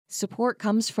Support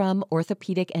comes from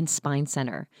Orthopedic and Spine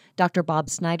Center. Dr. Bob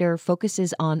Snyder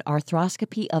focuses on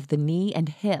arthroscopy of the knee and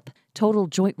hip, total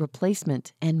joint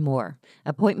replacement, and more.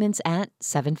 Appointments at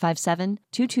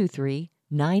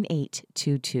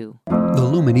 757-223-9822. The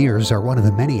Lumineers are one of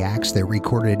the many acts that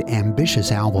recorded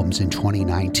ambitious albums in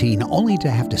 2019, only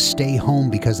to have to stay home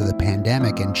because of the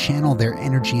pandemic and channel their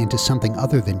energy into something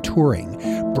other than touring.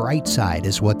 Brightside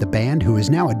is what the band, who is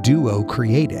now a duo,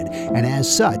 created, and as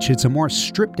such, it's a more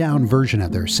stripped-down version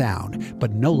of their sound,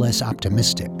 but no less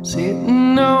optimistic.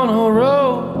 Sitting on a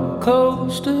roller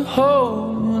coaster,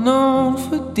 holding on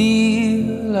for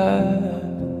dear life.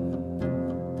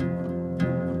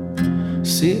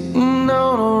 Sitting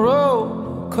on a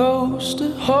roller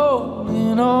coaster,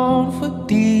 holding on for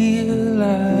dear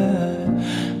life.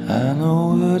 I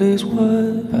know what is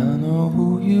what, I know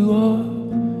who you are.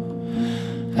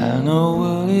 I know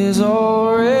what is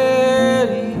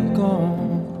already gone.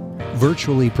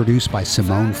 Virtually produced by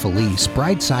Simone Felice,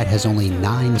 Brightside has only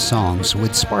 9 songs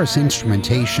with sparse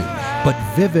instrumentation, but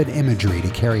vivid imagery to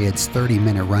carry its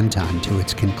 30-minute runtime to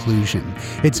its conclusion.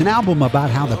 It's an album about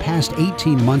how the past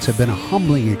 18 months have been a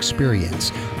humbling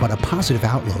experience, but a positive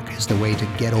outlook is the way to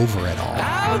get over it all.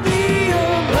 I'll be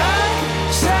your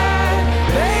blind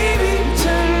side, baby,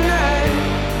 tonight.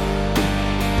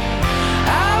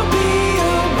 I'll be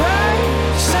your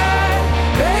bright side,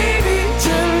 baby,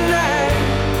 tonight.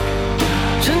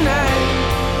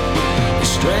 Tonight, you're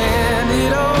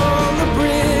stranded on the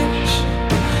bridge,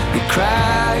 you're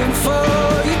crying for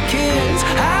your kids.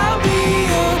 I'll be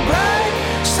your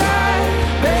bright side,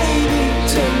 baby,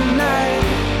 tonight.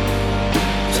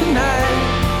 Tonight.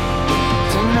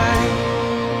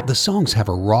 The songs have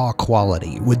a raw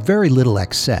quality with very little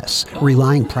excess,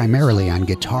 relying primarily on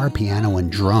guitar, piano,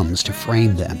 and drums to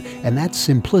frame them, and that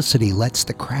simplicity lets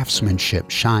the craftsmanship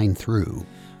shine through.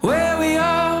 Where we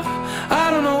are,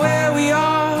 I don't know where we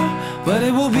are, but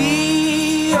it will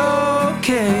be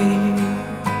okay.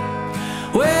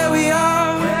 Where we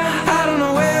are, I don't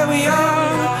know where we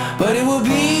are, but it will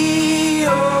be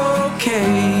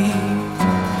okay.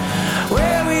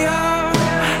 Where we are,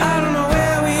 I don't know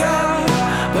where we are,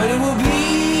 but it will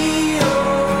be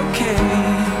okay.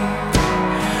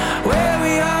 Where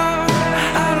we are,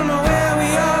 I don't know where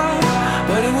we are,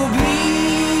 but it will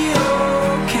be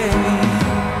okay.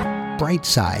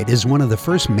 Brightside is one of the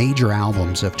first major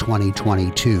albums of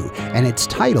 2022, and its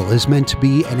title is meant to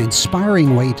be an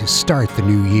inspiring way to start the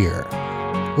new year.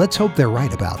 Let's hope they're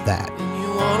right about that.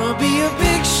 You wanna be a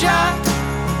big shot,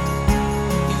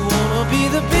 you wanna be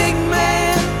the big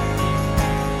man,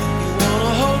 you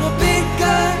wanna hold a big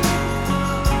gun,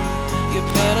 you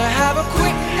better have a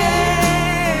quick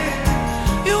hand.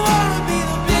 You wanna be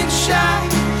the big shot,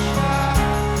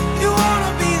 you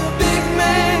wanna be the big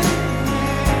man,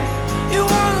 you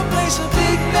wanna place a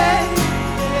big bet,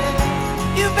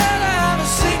 you better have a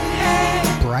sick hand.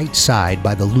 Brightside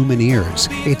by the Lumineers.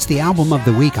 It's the album of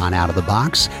the week on Out of the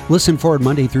Box. Listen for it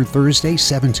Monday through Thursday,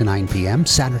 7 to 9 p.m.,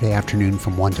 Saturday afternoon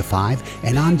from 1 to 5,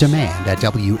 and on demand at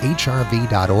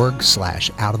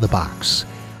whrv.org/outofthebox.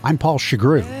 I'm Paul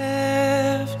Chagru.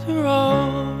 After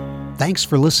all. Thanks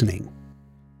for listening.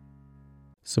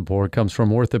 Support comes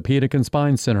from Orthopedic and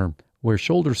Spine Center, where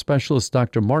shoulder specialist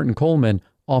Dr. Martin Coleman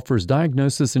offers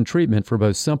diagnosis and treatment for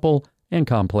both simple and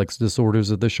complex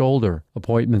disorders of the shoulder.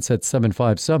 Appointments at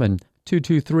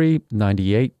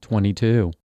 757-223-9822.